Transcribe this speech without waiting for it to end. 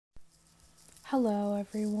Hello,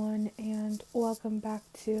 everyone, and welcome back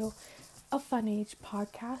to a Fun Age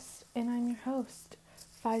podcast. And I'm your host,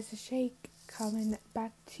 Fiza Sheikh, coming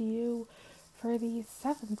back to you for the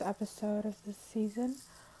seventh episode of this season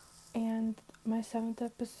and my seventh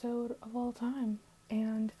episode of all time.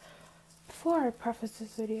 And before I preface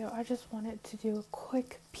this video, I just wanted to do a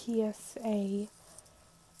quick PSA.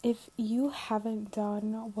 If you haven't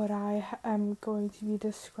done what I am going to be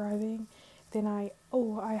describing, then I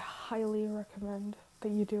highly recommend that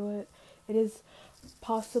you do it. It is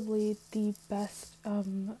possibly the best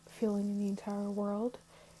feeling in the entire world.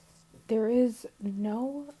 There is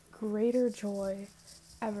no greater joy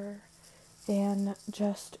ever than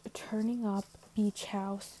just turning up Beach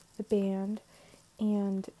House, the band,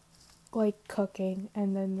 and like cooking,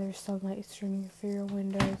 and then there's sunlight streaming through your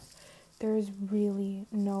windows. There is really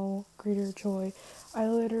no greater joy. I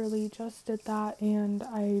literally just did that, and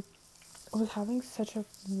I was having such a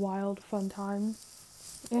wild fun time.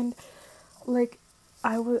 And like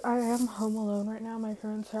I am home alone right now. My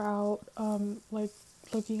parents are out like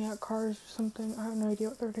looking at cars or something. I have no idea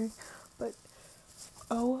what they're doing. But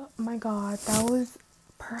oh my god, that was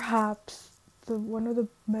perhaps the one of the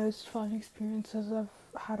most fun experiences I've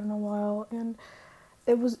had in a while. And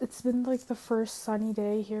it's been like the first sunny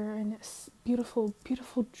day here in beautiful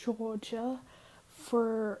Georgia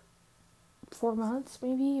for 4 months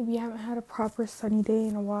maybe. We haven't had a proper sunny day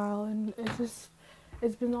in a while, and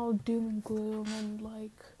it's been all doom and gloom and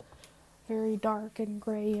like very dark and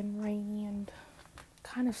gray and rainy and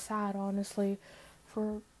kind of sad, honestly,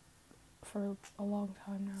 for a long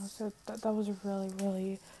time now. So that was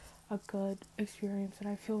really a good experience, and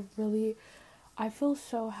I feel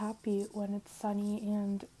so happy when it's sunny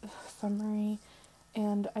and summery,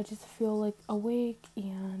 and I just feel like awake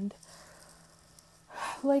and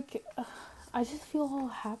like I just feel all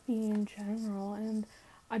happy in general. And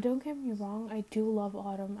I don't get me wrong, I do love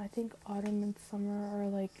autumn. I think autumn and summer are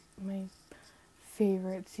like my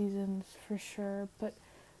favorite seasons for sure, but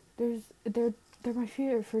they're my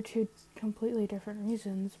favorite for two completely different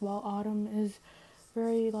reasons. While autumn is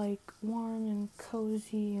very like warm and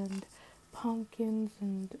cozy and pumpkins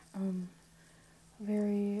and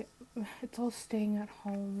very it's all staying at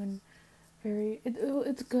home and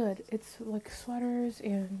it's good. It's like sweaters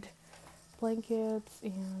and blankets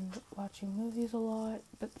and watching movies a lot.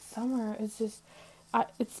 But summer is just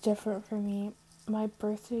it's different for me. My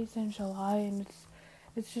birthday's in July, and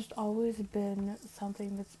it's just always been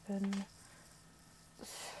something that's been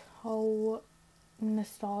so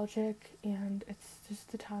nostalgic, and it's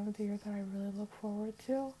just the time of the year that I really look forward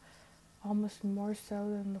to, almost more so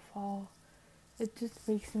than the fall. It just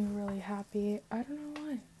makes me really happy. I don't know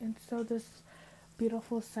why. And so this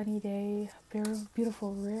beautiful sunny day, very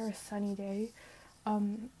beautiful rare sunny day,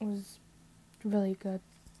 was really good.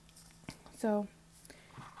 So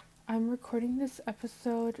I'm recording this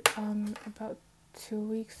episode about 2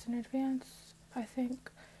 weeks in advance, I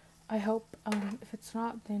think. I hope if it's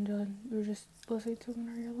not, then you're just listening to it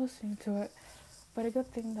whenever you're listening to it. But a good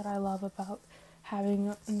thing that I love about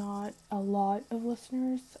having not a lot of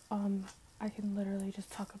listeners, I can literally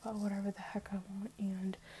just talk about whatever the heck I want,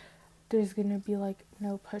 and there's gonna be like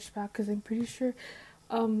no pushback, because I'm pretty sure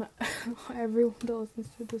everyone that listens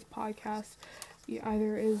to this podcast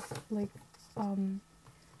either is like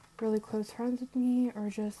really close friends with me, or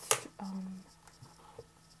just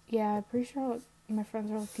yeah, I'm pretty sure my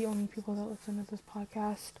friends are like the only people that listen to this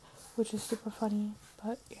podcast, which is super funny.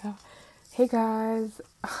 But yeah, hey guys.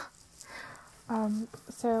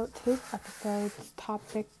 So today's episode's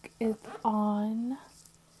topic is on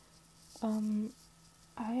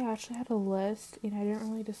I actually had a list and I didn't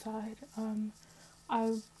really decide.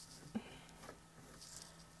 I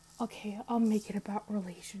Okay, I'll make it about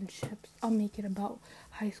relationships. I'll make it about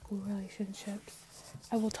high school relationships.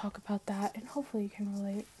 I will talk about that, and hopefully you can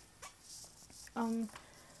relate.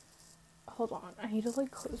 Hold on. I need to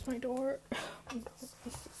like close my door. I'm with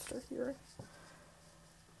my sister here.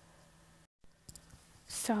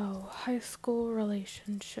 So, high school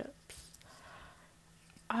relationships.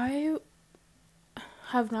 I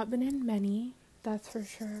have not been in many, that's for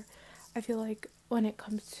sure. I feel like when it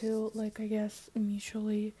comes to like, I guess,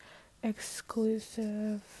 mutually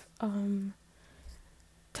exclusive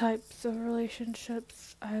types of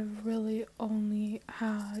relationships, I've really only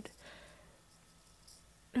had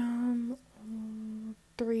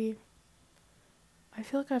 3. I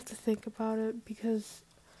feel like I have to think about it, because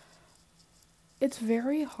it's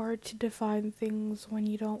very hard to define things when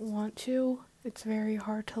you don't want to. It's very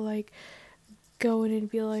hard to like go in and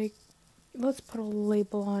be like, let's put a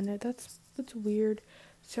label on it. That's weird.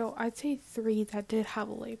 So I'd say 3 that did have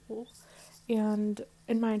a label. and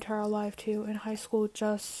in my entire life too. In high school,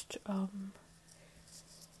 just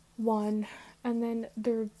one, and then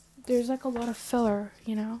there's like a lot of filler,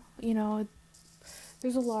 there's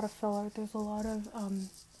a lot of filler. There's a lot of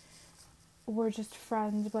we're just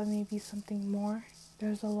friends, but maybe something more.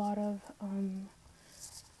 There's a lot of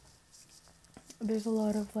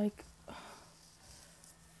like,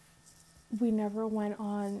 we never went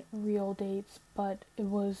on real dates, but it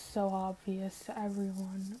was so obvious to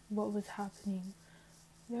everyone what was happening.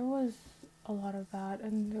 There was a lot of that,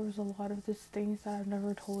 and there was a lot of these things that I've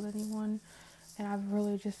never told anyone, and I've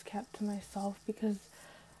really just kept to myself because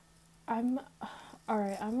I'm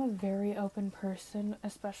a very open person,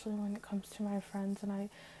 especially when it comes to my friends, and I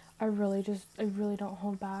really don't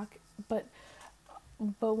hold back. But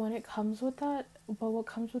when it comes with that, what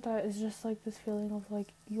comes with that is just like this feeling of like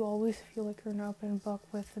you always feel like you're an open book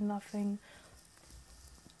with nothing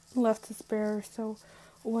left to spare. So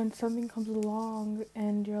when something comes along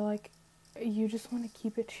and you're like, you just want to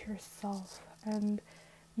keep it to yourself, and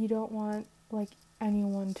you don't want like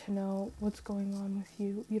anyone to know what's going on with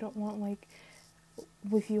you. You don't want like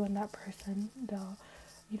with you and that person, though.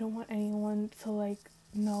 You don't want anyone to like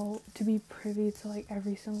know, to be privy to like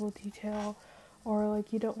every single detail, or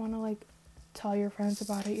like you don't want to like tell your friends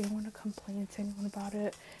about it. You don't want to complain to anyone about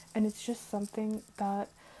it, and it's just something that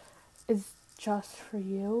is just for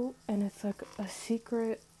you, and it's like a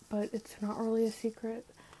secret, but it's not really a secret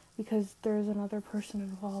because there's another person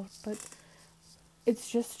involved, but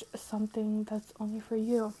it's just something that's only for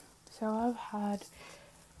you. So I've had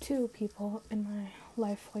 2 people in my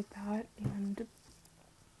life like that, and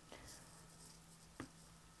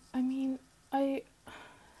I mean,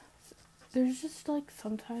 there's just like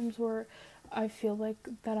sometimes where I feel like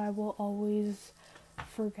that I will always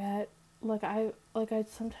forget, I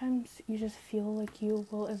sometimes you just feel like you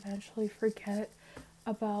will eventually forget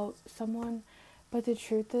about someone, but the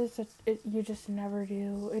truth is that you just never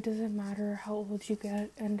do. It doesn't matter how old you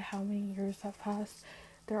get and how many years have passed.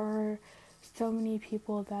 There are so many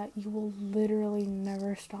people that you will literally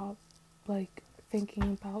never stop like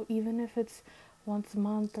thinking about, even if it's once a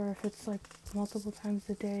month or if it's like multiple times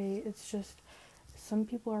a day. It's just, some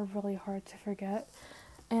people are really hard to forget,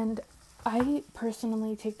 and I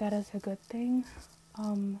personally take that as a good thing.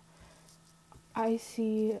 I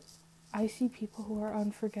see people who are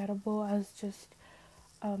unforgettable as just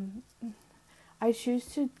I choose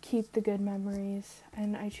to keep the good memories,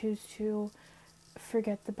 and I choose to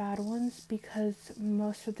forget the bad ones, because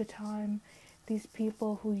most of the time these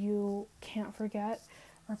people who you can't forget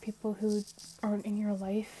are people who aren't in your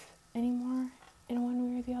life anymore in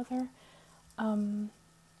one way or the other.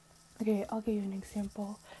 Okay, I'll give you an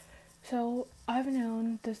example. So I've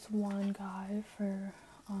known this one guy for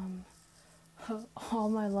all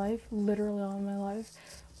my life, literally all my life.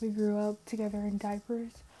 We grew up together in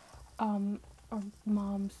diapers. Our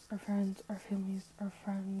moms, our friends, our families, our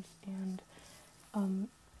friends, and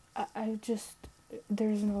I just,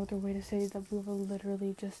 there's no other way to say that we were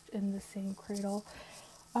literally just in the same cradle.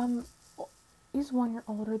 Um, he's 1 year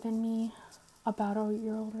older than me, about a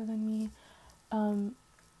year older than me.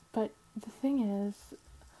 But the thing is,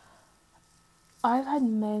 I've had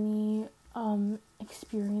many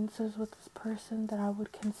experiences with this person that I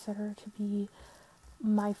would consider to be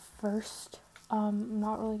my first. I'm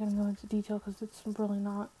not really gonna go into detail because it's really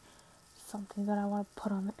not something that I want to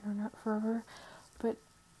put on the internet forever. But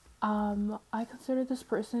I consider this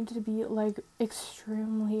person to be like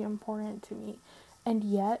extremely important to me, and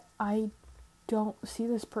yet I don't see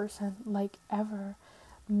this person like ever.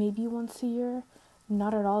 Maybe once a year,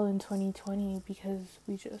 not at all in 2020 because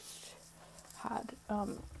we just had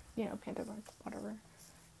pandemic, whatever.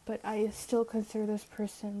 But I still consider this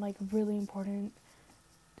person like really important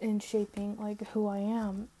in shaping like who I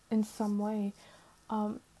am in some way,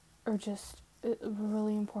 or just a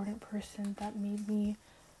really important person that made me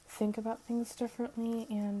think about things differently.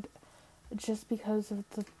 And just because of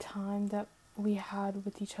the time that we had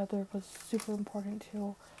with each other was super important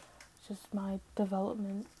to just my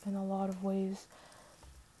development in a lot of ways.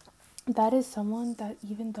 That is someone that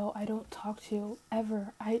even though I don't talk to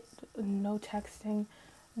ever, no texting,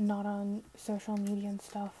 not on social media and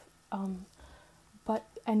stuff, but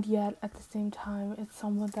and yet at the same time it's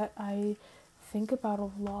someone that I think about a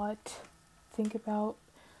lot, think about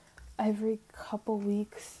every couple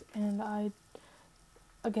weeks, and I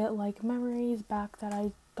get like memories back that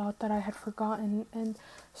I thought that I had forgotten. And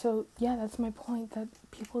so yeah, that's my point, that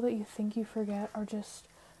people that you think you forget are just,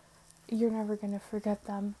 you're never gonna forget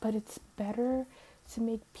them. But it's better to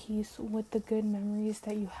make peace with the good memories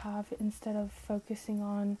that you have instead of focusing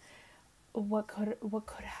on what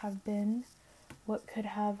could have been, what could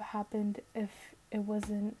have happened if it was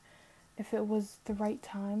the right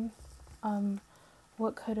time,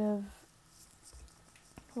 what could have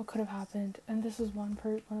happened. And this is one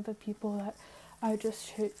of the people that I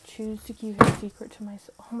just choose to keep a secret to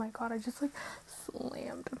myself. Oh my god, I just like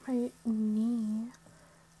slammed my knee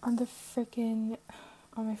on my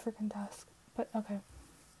freaking desk. But okay.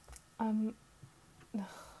 What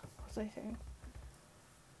was I saying?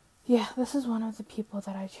 Yeah, this is one of the people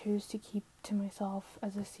that I choose to keep to myself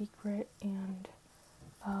as a secret, and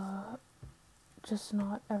just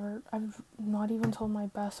not ever. I've not even told my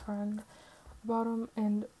best friend about him,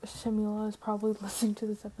 and Shamila is probably listening to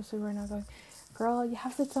this episode right now going, girl, you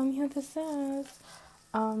have to tell me who this is.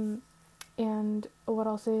 And what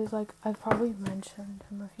I'll say is, like, I've probably mentioned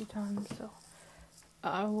him a few times, so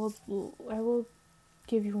I will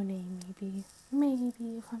give you a name,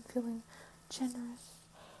 maybe if I'm feeling generous.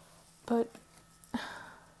 But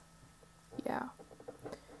yeah,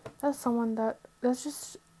 that's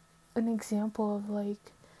just an example of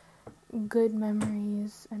like good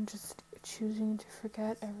memories, and just choosing to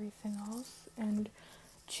forget everything else, and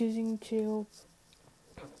choosing to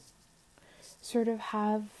sort of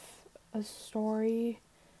have a story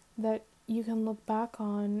that you can look back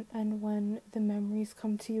on, and when the memories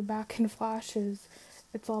come to you back in flashes,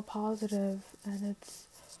 it's all positive, and it's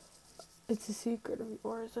a secret of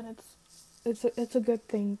yours, and it's a good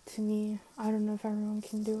thing to me. I don't know if everyone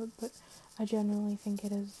can do it, but I genuinely think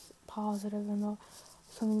it is positive, and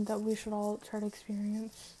something that we should all try to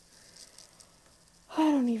experience. I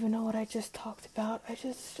don't even know what I just talked about.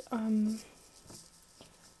 It's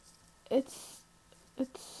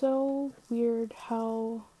so weird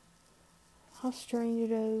how strange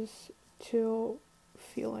it is to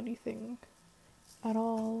feel anything at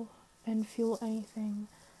all, and feel anything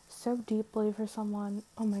so deeply for someone.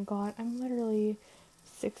 Oh my god, I'm literally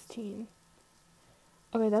 16.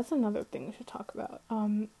 Okay, that's another thing we should talk about.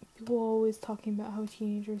 People always talking about how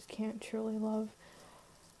teenagers can't truly love.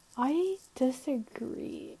 I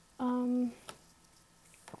disagree.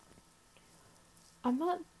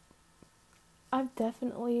 I've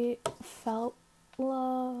definitely felt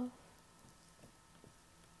love.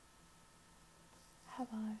 Have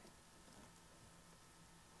I?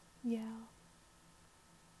 Yeah.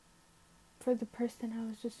 For the person I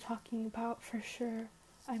was just talking about, for sure.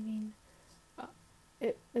 I mean,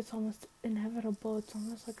 it's almost inevitable. It's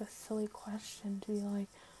almost like a silly question to be like,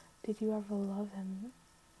 did you ever love him?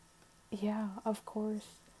 Yeah, of course.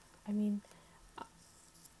 I mean,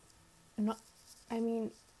 not. I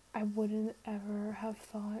mean, I wouldn't ever have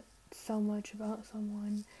thought so much about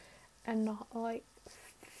someone and not like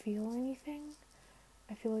feel anything.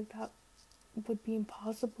 I feel like that would be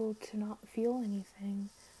impossible to not feel anything.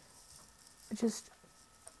 Just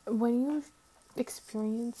when you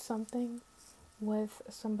experience something with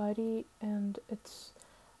somebody and it's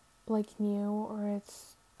like new, or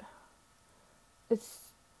it's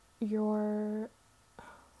your,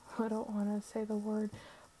 I don't want to say the word,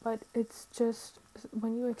 but it's just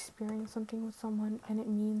when you experience something with someone and it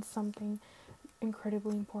means something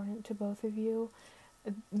incredibly important to both of you,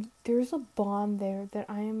 there's a bond there that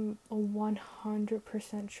I am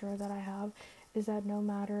 100% sure that I have, is that no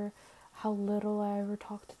matter how little I ever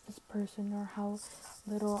talk to this person, or how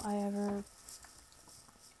little I ever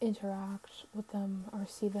interact with them or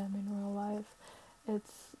see them in real life,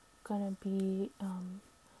 it's gonna be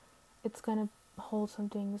it's gonna hold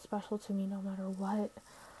something special to me no matter what.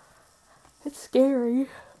 It's scary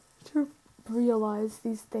to realize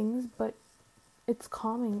these things, but it's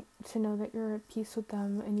calming to know that you're at peace with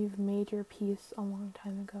them and you've made your peace a long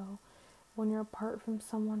time ago. When you're apart from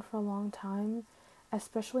someone for a long time,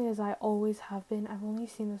 especially as I always have been, I've only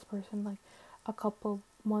seen this person like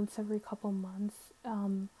every couple months,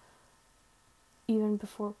 even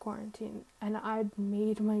before quarantine, and I'd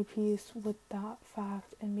made my peace with that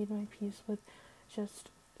fact, and made my peace with just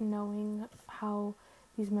knowing how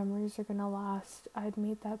these memories are gonna last. I'd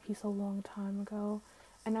made that peace a long time ago,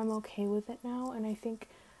 and I'm okay with it now, and I think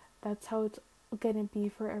that's how it's gonna be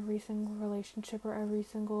for every single relationship, or every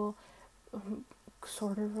single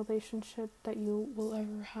sort of relationship that you will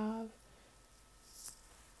ever have.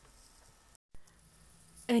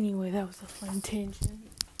 Anyway, that was a fun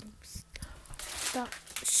tangent. Oops. Stop.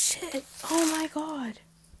 Shit. Oh my god.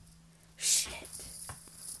 Shit.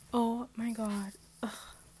 Oh my god. Ugh.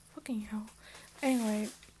 Fucking hell. Anyway,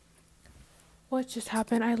 what just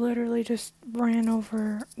happened? I literally just ran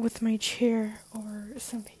over with my chair over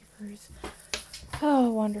some papers.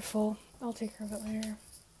 Oh, wonderful. I'll take care of it later.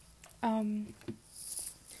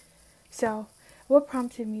 So, what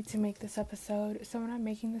prompted me to make this episode? So when I'm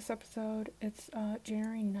making this episode, it's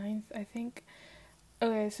January 9th, I think.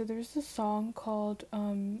 Okay, so there's this song called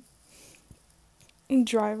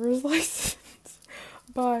Driver's License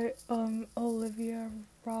by Olivia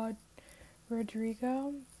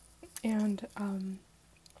Rodrigo, and I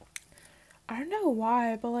don't know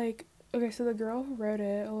why, but like, okay, so the girl who wrote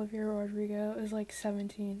it, Olivia Rodrigo, is like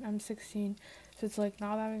 17. I'm 16, so it's like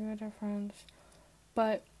not that big of a difference.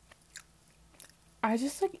 But I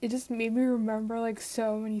just like, it just made me remember like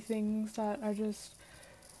so many things that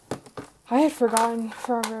I had forgotten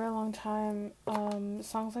for a very long time.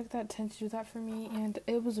 Songs like that tend to do that for me, and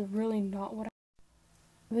it was really not what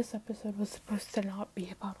this episode was supposed to not be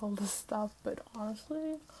about all this stuff, but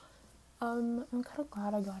honestly, I'm kind of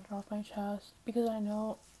glad I got it off my chest, because I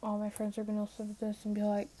know all my friends are gonna listen to this and be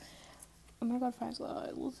like, oh my god, Faisal,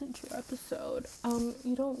 I listened to your episode.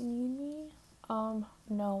 You don't need me?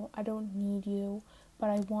 No, I don't need you, but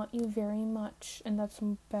I want you very much, and that's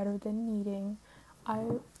better than needing.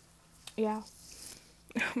 Yeah.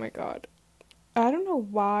 Oh my god. I don't know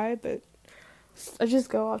why, but I just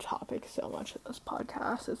go off topic so much in this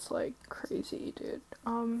podcast. It's like crazy, dude.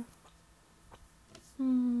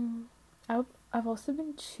 I've also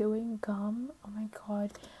been chewing gum. Oh my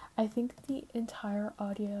god. I think the entire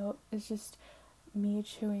audio is just me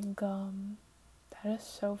chewing gum. That is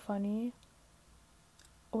so funny.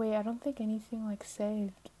 Wait, I don't think anything like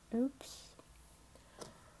saved. Oops.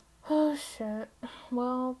 Oh shit.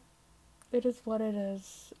 Well, it is what it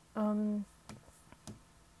is.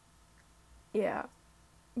 Yeah.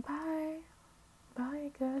 Bye. Bye,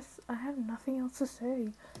 I guess. I have nothing else to say.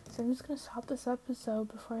 So I'm just gonna stop this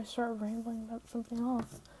episode before I start rambling about something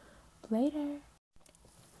else. Later.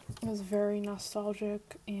 It was very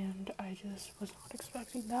nostalgic, and I just was not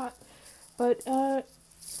expecting that. But,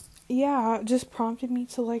 yeah, it just prompted me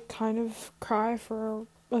to, like, kind of cry for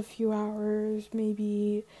a few hours,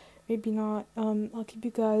 maybe not. I'll keep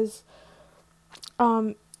you guys,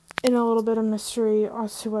 in a little bit of mystery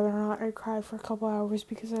as to whether or not I cried for a couple hours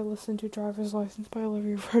because I listened to Driver's License by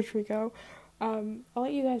Olivia Rodrigo. I'll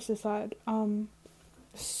let you guys decide.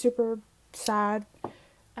 Super sad.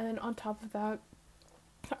 And then on top of that,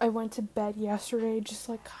 I went to bed yesterday just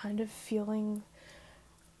like kind of feeling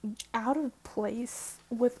out of place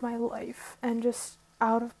with my life, and just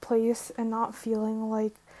out of place and not feeling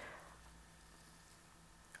like,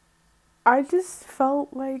 I just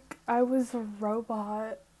felt like I was a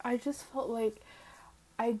robot. I just felt like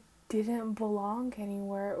I didn't belong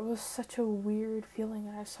anywhere. It was such a weird feeling,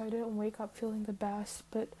 and so I didn't wake up feeling the best,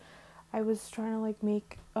 but I was trying to like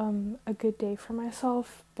make a good day for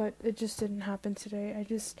myself, but it just didn't happen today.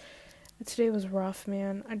 Today was rough,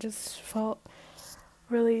 man. I just felt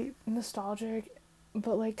really nostalgic,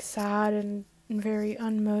 but like sad and very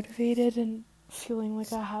unmotivated, and feeling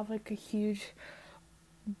like I have like a huge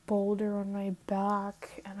boulder on my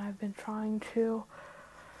back, and I've been trying to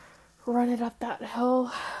run it up that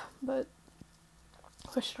hill, but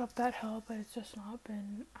push it up that hill, but it's just not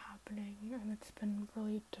been happening, and it's been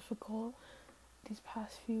really difficult these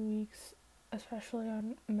past few weeks, especially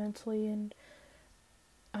on mentally, and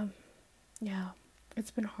yeah,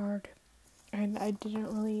 it's been hard, and I didn't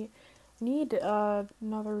really need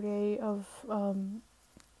another day of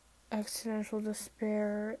existential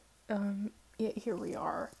despair, yet here we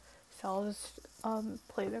are. So I'll just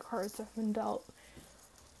play the cards I've been dealt.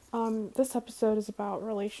 This episode is about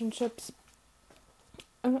relationships,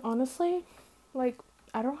 and honestly, like,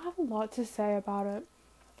 I don't have a lot to say about it.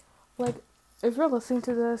 Like, if you're listening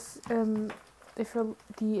to this, if you're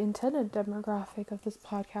the intended demographic of this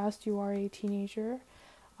podcast, you are a teenager.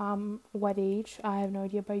 What age? I have no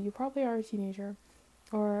idea, but you probably are a teenager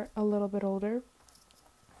or a little bit older.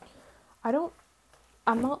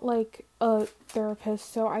 I'm not like a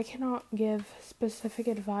therapist, so I cannot give specific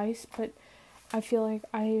advice, but I feel like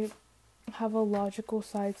I have a logical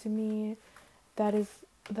side to me that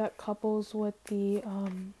couples with the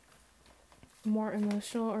more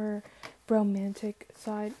emotional or romantic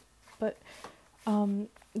side, but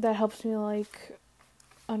that helps me like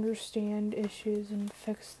understand issues and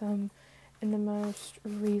fix them in the most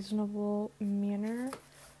reasonable manner.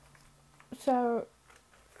 So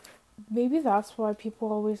maybe that's why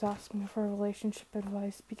people always ask me for relationship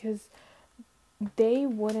advice, because they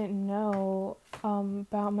wouldn't know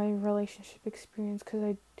about my relationship experience, because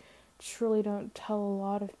I truly don't tell a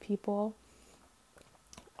lot of people,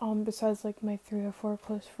 besides like my 3 or 4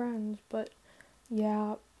 close friends. But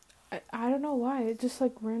yeah, I don't know why, it just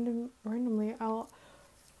like randomly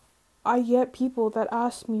I get people that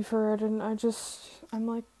ask me for it, and I'm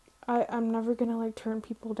like, I'm never gonna like turn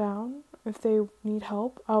people down. If they need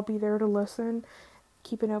help, I'll be there to listen,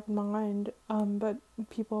 keep an open mind. But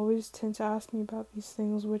people always tend to ask me about these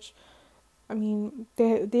things, which I mean,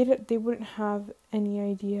 they wouldn't have any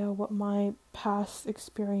idea what my past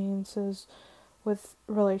experiences with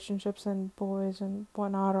relationships and boys and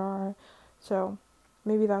whatnot are. So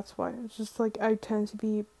maybe that's why. It's just like I tend to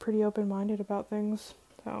be pretty open-minded about things.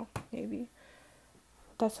 So maybe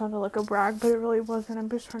that sounded like a brag, but it really wasn't. I'm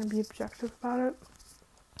just trying to be objective about it.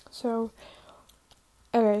 So,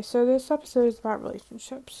 okay, so this episode is about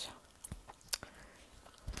relationships.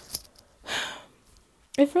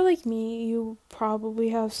 If you're like me, you probably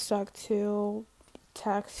have stuck to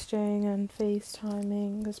texting and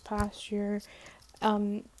FaceTiming this past year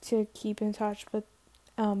to keep in touch with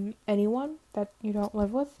anyone that you don't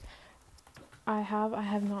live with. I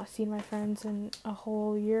have not seen my friends in a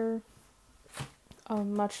whole year,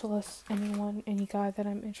 much less any guy that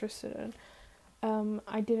I'm interested in.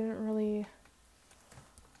 I don't really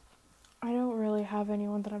have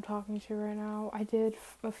anyone that I'm talking to right now. I did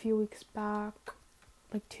a few weeks back,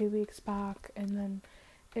 like 2 weeks back, and then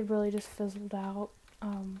it really just fizzled out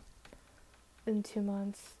in 2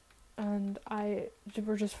 months, and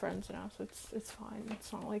we're just friends now, so it's fine.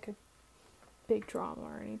 It's not like a big drama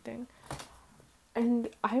or anything. And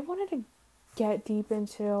I wanted to get deep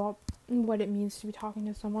into what it means to be talking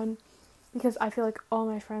to someone, because I feel like all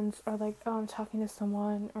my friends are like, oh, I'm talking to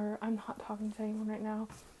someone, or I'm not talking to anyone right now.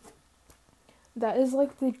 That is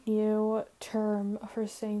like the new term for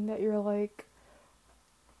saying that you're like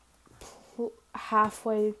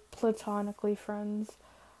halfway platonically friends.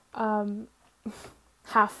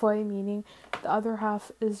 Halfway meaning the other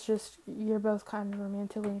half is just you're both kind of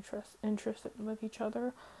romantically interested with each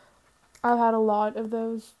other. I've had a lot of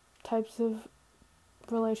those types of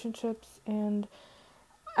relationships, and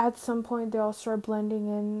at some point they all start blending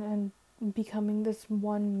in and becoming this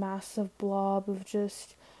one massive blob of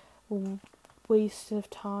just waste of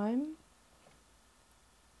time.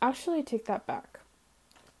 Actually, I take that back.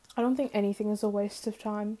 I don't think anything is a waste of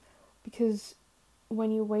time, because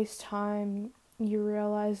when you waste time, you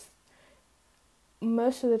realize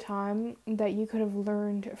most of the time that you could have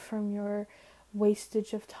learned from your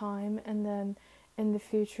wastage of time, and then in the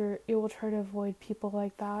future you will try to avoid people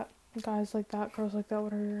like that, guys like that, girls like that,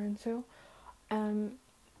 whatever you're into.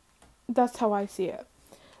 That's how I see it.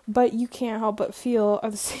 But you can't help but feel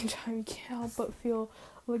at the same time, you can't help but feel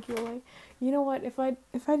like you're like, you know what, if I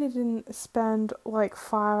didn't spend like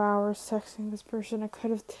 5 hours texting this person, I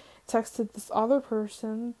could have texted this other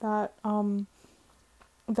person that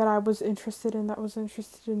I was interested in, that was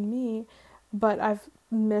interested in me, but I've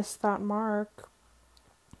missed that mark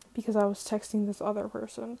because I was texting this other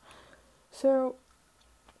person. So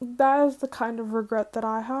that is the kind of regret that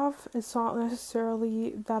I have. It's not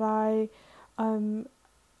necessarily that I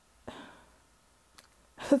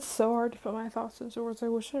it's so hard to put my thoughts into words. I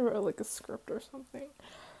wish I wrote like a script or something.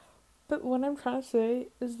 But what I'm trying to say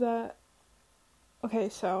is that, okay,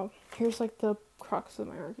 so here's like the crux of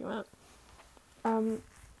my argument.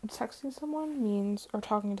 Texting someone means, or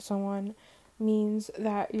talking to someone means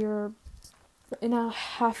that you're in a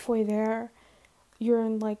halfway there. You're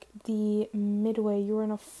in like the midway. You're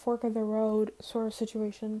in a fork of the road sort of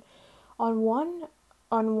situation. On one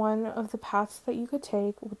of the paths that you could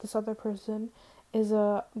take with this other person is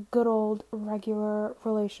a good old regular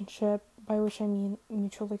relationship, by which I mean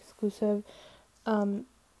mutually exclusive,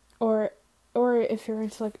 or if you're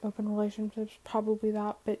into like open relationships, probably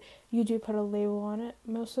that, but you do put a label on it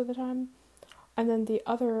most of the time. And then the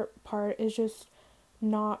other part is just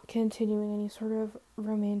not continuing any sort of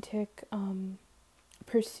romantic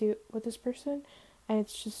pursuit with this person, and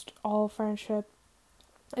it's just all friendship.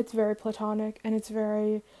 It's very platonic, and it's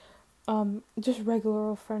very just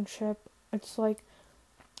regular friendship. It's like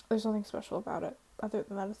there's nothing special about it other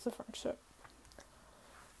than that it's a friendship.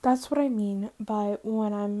 That's what I mean by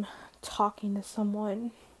when I'm talking to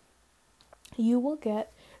someone. You will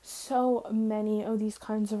get so many of these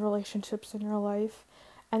kinds of relationships in your life,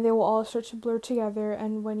 and they will all start to blur together,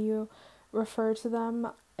 and when you refer to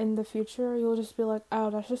them in the future, you'll just be like, oh,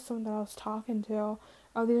 that's just someone that I was talking to.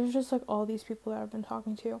 Oh, these are just like all these people that I've been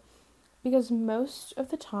talking to. Because most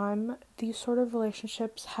of the time, these sort of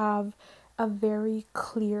relationships have a very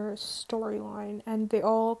clear storyline, and they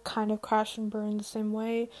all kind of crash and burn the same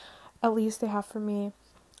way. At least they have for me.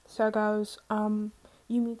 So it goes, you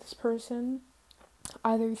meet this person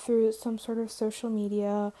either through some sort of social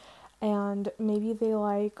media, and maybe they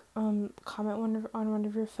like comment on one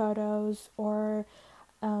of your photos, or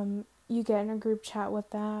you get in a group chat with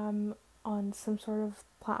them on some sort of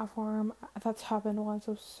platform. That's happened once.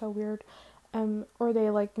 It was so weird. Or they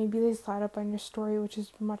like, maybe they slide up on your story, which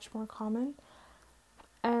is much more common.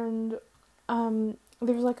 And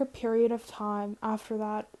there's like a period of time after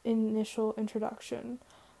that initial introduction.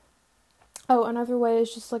 Oh, another way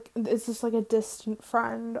is just like, it's just like a distant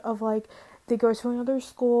friend of like, they go to another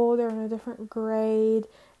school, they're in a different grade,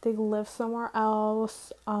 they live somewhere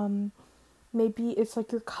else. Maybe it's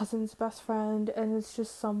like your cousin's best friend, and it's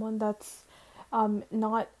just someone that's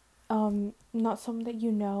not not someone that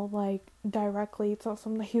you know like directly. It's not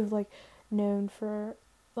someone that you've like known for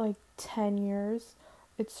like 10 years.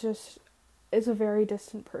 It's just, it's a very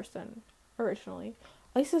distant person originally.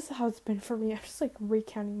 At least this is how it's been for me. I'm just like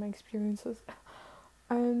recounting my experiences.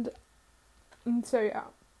 And, so yeah,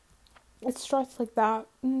 it starts like that.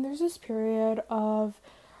 And there's this period of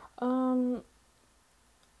um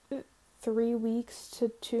 3 weeks to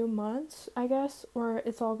 2 months, I guess, where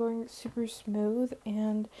it's all going super smooth,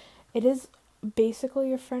 and it is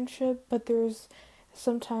basically a friendship, but there's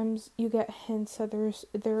sometimes you get hints that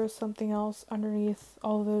there is something else underneath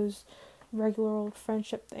all those regular old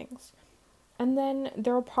friendship things. And then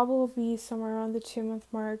there will probably be somewhere around the 2 month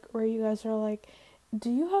mark where you guys are like,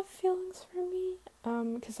 do you have feelings for me?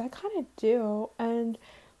 Because I kind of do.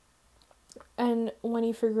 And when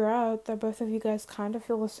you figure out that both of you guys kind of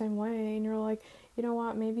feel the same way, and you're like, you know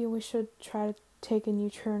what, maybe we should try to take a new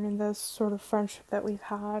turn in this sort of friendship that we've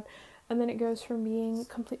had. And then it goes from being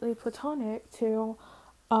completely platonic to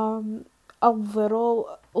a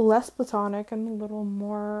little less platonic and a little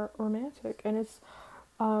more romantic. And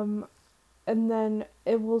then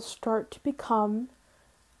it will start to become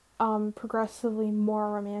progressively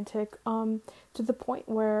more romantic, to the point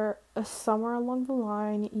where somewhere along the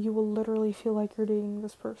line you will literally feel like you're dating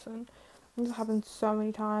this person. This happens so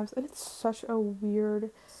many times, and it's such a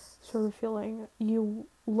weird sort of feeling. You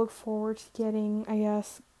look forward to getting, I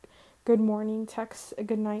guess, good morning texts,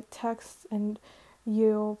 good night texts, and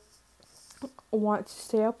you want to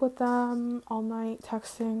stay up with them all night,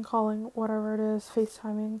 texting, calling, whatever it is,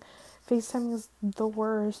 FaceTiming. FaceTiming is the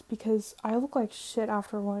worst because I look like shit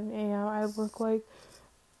after 1 a.m. I look like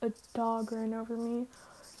a dog ran over me.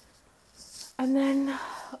 And then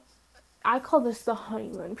I call this the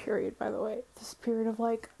honeymoon period, by the way. This period of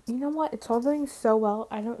like, you know what? It's all going so well.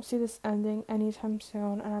 I don't see this ending anytime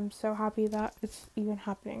soon, and I'm so happy that it's even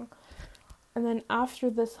happening. And then after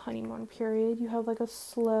this honeymoon period, you have like a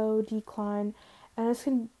slow decline, and this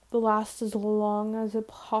can last as long as it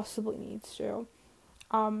possibly needs to.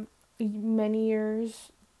 Many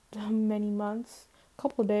years, many months,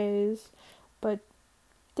 couple days, but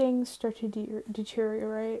things start to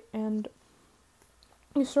deteriorate, and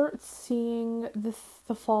you start seeing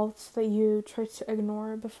the faults that you tried to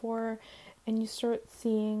ignore before, and you start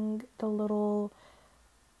seeing the little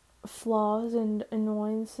flaws and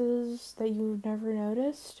annoyances that you've never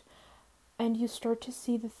noticed, and you start to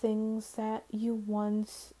see the things that you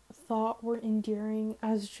once thought were endearing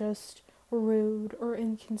as just rude or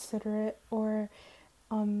inconsiderate or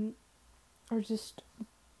just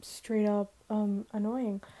straight up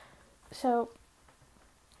annoying. So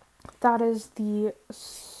that is the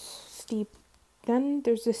steep. Then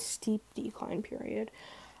there's a steep decline period,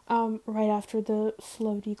 right after the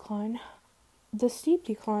slow decline. The steep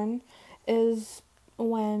decline is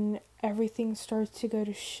when everything starts to go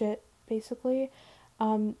to shit, basically.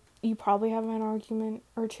 You probably have an argument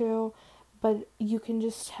or two, but you can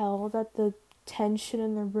just tell that the tension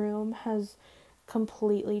in the room has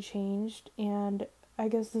completely changed, and I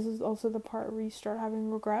guess this is also the part where you start having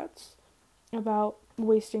regrets about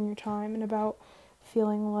wasting your time and about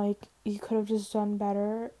feeling like you could have just done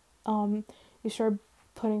better. You start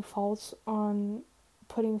putting faults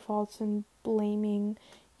and blaming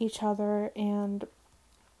each other, and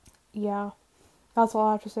yeah, that's all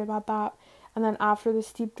I have to say about that. And then after the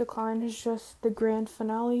steep decline is just the grand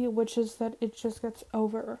finale, which is that it just gets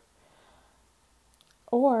over.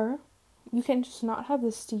 Or you can just not have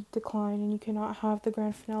the steep decline, and you cannot have the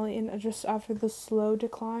grand finale, and just after the slow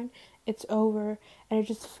decline, it's over, and it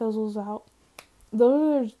just fizzles out.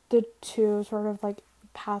 Those are the two sort of like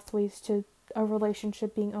pathways to a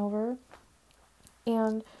relationship being over.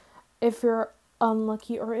 And if you're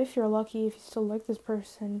unlucky, or if you're lucky, if you still like this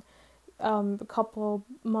person, a couple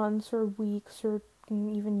months or weeks or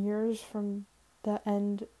even years from the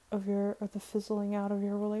end of the fizzling out of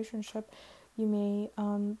your relationship, you may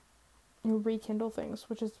rekindle things,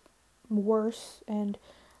 which is worse. And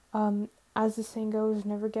as the saying goes,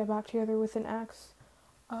 never get back together with an ex.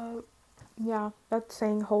 Yeah, that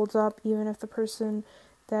saying holds up even if the person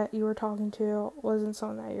that you were talking to wasn't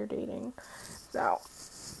someone that you're dating. So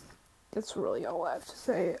that's really all I have to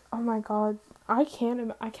say. Oh my god, I can't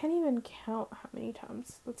even count how many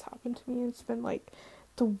times that's happened to me. It's been like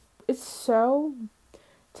it's so,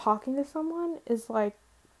 talking to someone is like,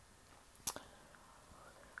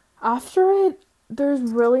 after it, there's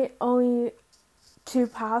really only two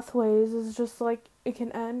pathways is just like it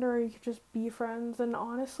can end or you can just be friends. And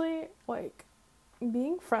honestly, like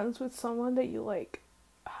being friends with someone that you like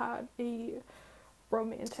had a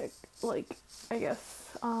romantic, like, I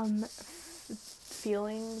guess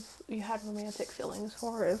feelings, you had romantic feelings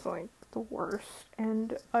for is like the worst.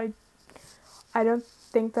 And I don't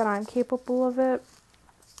think that I'm capable of it,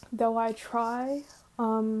 though I try.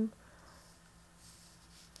 I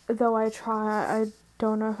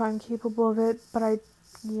don't know if I'm capable of it, but I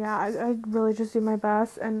really just do my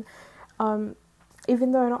best. And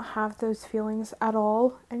even though I don't have those feelings at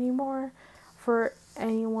all anymore for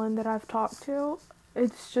anyone that I've talked to,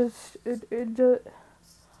 it's just it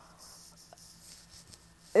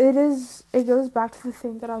goes back to the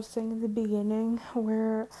thing that I was saying in the beginning,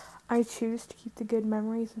 where I choose to keep the good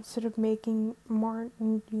memories instead of making more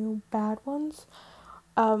new bad ones.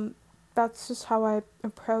 That's just how I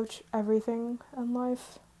approach everything in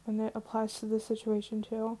life, and it applies to this situation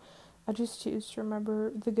too. I just choose to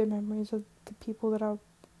remember the good memories of the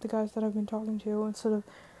guys that I've been talking to, instead of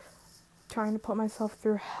trying to put myself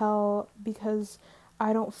through hell because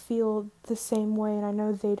I don't feel the same way, and I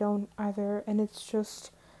know they don't either, and it's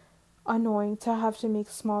just annoying to have to make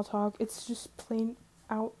small talk. It's just plain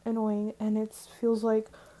out annoying, and it feels like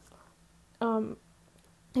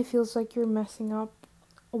you're messing up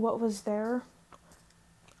what was there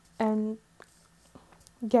and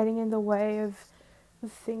getting in the way of the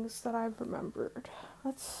things that I've remembered.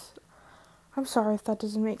 I'm sorry if that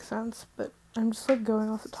doesn't make sense, but I'm just like going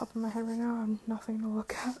off the top of my head right now. I'm nothing to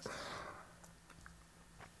look at.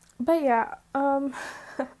 But yeah, I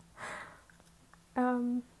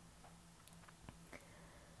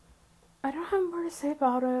don't have more to say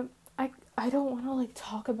about it. I don't want to like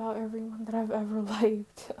talk about everyone that I've ever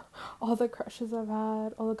liked, all the crushes I've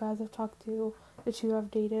had, all the guys I've talked to, the two I've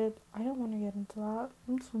dated. I don't want to get into that.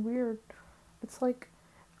 It's weird. It's like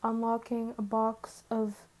unlocking a box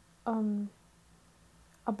that's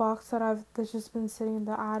just been sitting in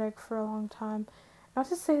the attic for a long time. Not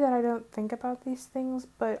to say that I don't think about these things,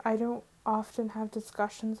 but I don't often have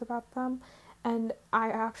discussions about them, and I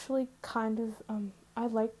actually kind of I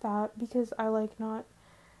like that, because I like not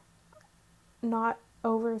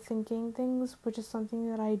overthinking things, which is something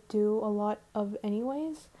that I do a lot of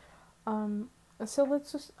anyways. So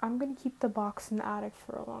I'm gonna keep the box in the attic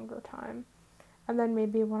for a longer time, and then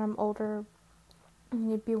maybe when I'm older,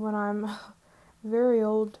 maybe when I'm very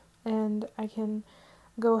old, and I can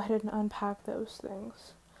go ahead and unpack those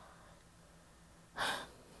things.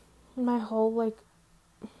 My whole like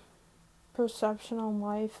perception on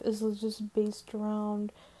life is just based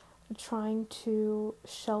around trying to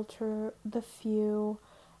shelter the few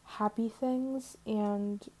happy things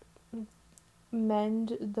and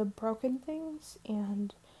mend the broken things,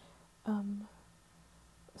 and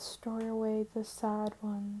store away the sad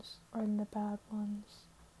ones and the bad ones.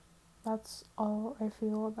 That's all I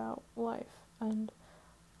feel about life, and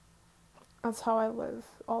that's how I live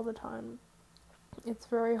all the time. It's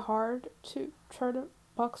very hard to try to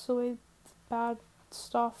box away bad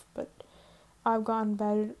stuff, but I've gotten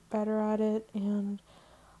better at it, and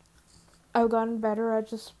I've gotten better at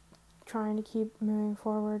just trying to keep moving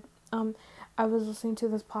forward. I was listening to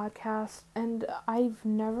this podcast, and I've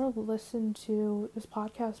never listened to this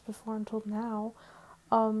podcast before until now.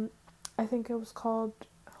 I think it was called,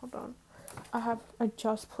 hold on, I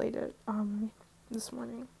just played it, this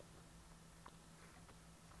morning.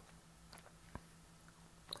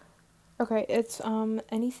 Okay, it's,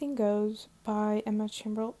 Anything Goes by Emma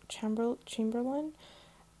Chamberlain,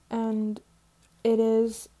 and it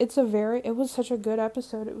was such a good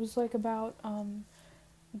episode. It was like about,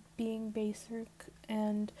 being basic,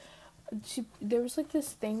 and there was like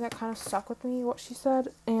this thing that kind of stuck with me, what she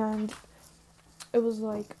said, and it was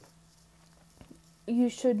like, you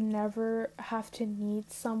should never have to need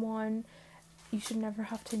someone, you should never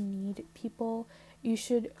have to need people, you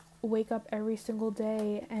should wake up every single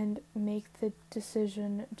day and make the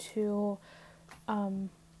decision to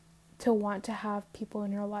want to have people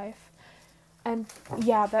in your life. And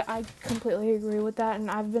yeah, that I completely agree with that, and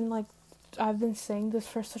I've been saying this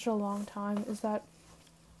for such a long time, is that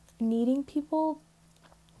needing people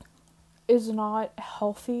is not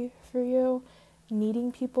healthy for you.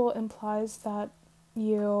 Needing people implies that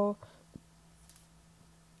you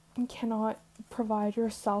cannot provide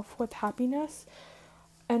yourself with happiness.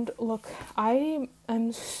 And look, I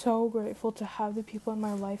am so grateful to have the people in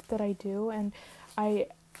my life that I do, and I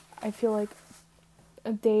feel like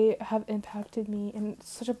they have impacted me in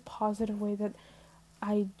such a positive way that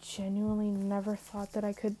I genuinely never thought that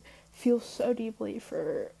I could feel so deeply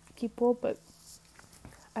for people, but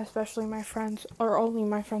especially my friends, or only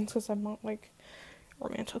my friends, because I'm not like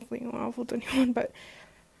romantically involved with anyone, but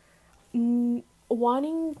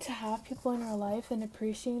wanting to have people in your life and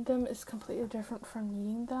appreciating them is completely different from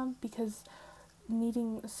needing them, because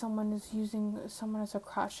needing someone is using someone as a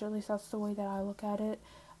crutch. At least that's the way that I look at it.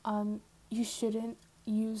 You shouldn't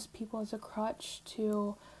use people as a crutch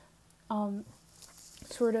to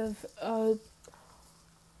sort of oh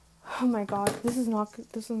my god, this is not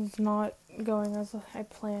going as I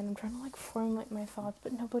planned. I'm trying to like formulate my thoughts,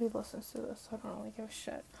 but nobody listens to this, so I don't really give a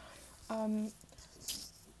shit.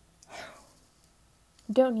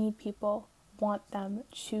 Don't need people. Want them.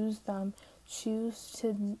 Choose them. Choose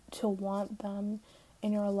to want them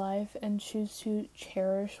in your life, and choose to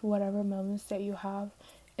cherish whatever moments that you have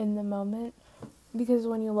in the moment, because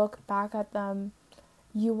when you look back at them,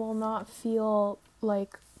 you will not feel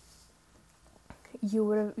like you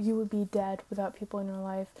would be dead without people in your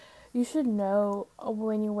life. You should know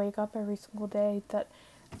when you wake up every single day that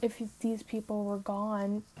if these people were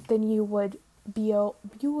gone, then you would be all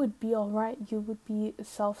right. You would be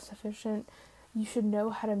self-sufficient. You should know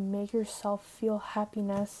how to make yourself feel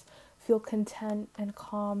happiness, feel content and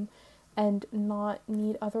calm, and not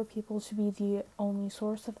need other people to be the only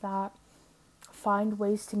source of that. Find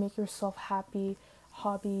ways to make yourself happy,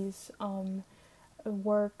 hobbies,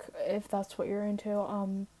 work if that's what you're into,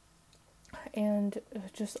 and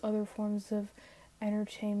just other forms of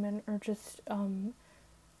entertainment, or just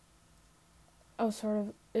a sort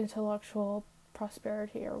of intellectual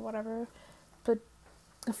prosperity or whatever. But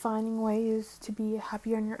finding ways to be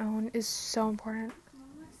happy on your own is so important.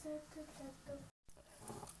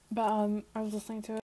 But I was listening to